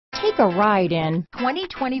Take a ride in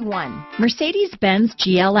 2021 Mercedes-Benz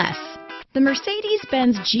GLS. The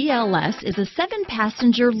Mercedes-Benz GLS is a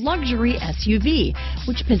 7-passenger luxury SUV,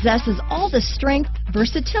 which possesses all the strength,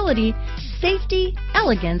 versatility, safety,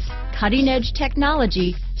 elegance, cutting-edge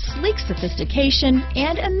technology, sleek sophistication,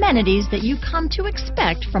 and amenities that you come to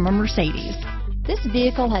expect from a Mercedes. This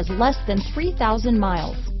vehicle has less than 3,000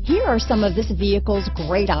 miles. Here are some of this vehicle's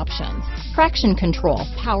great options: traction control,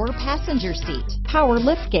 power passenger seat, power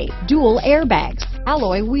liftgate, dual airbags,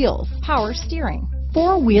 alloy wheels, power steering,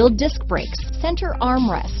 4-wheel disc brakes, center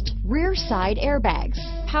armrest, rear side airbags,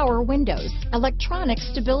 power windows, electronic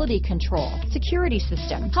stability control, security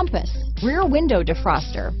system, compass, rear window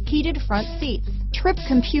defroster, heated front seats, trip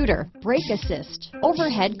computer, brake assist,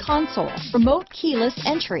 overhead console, remote keyless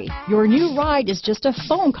entry. Your new ride is just a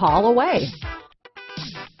phone call away.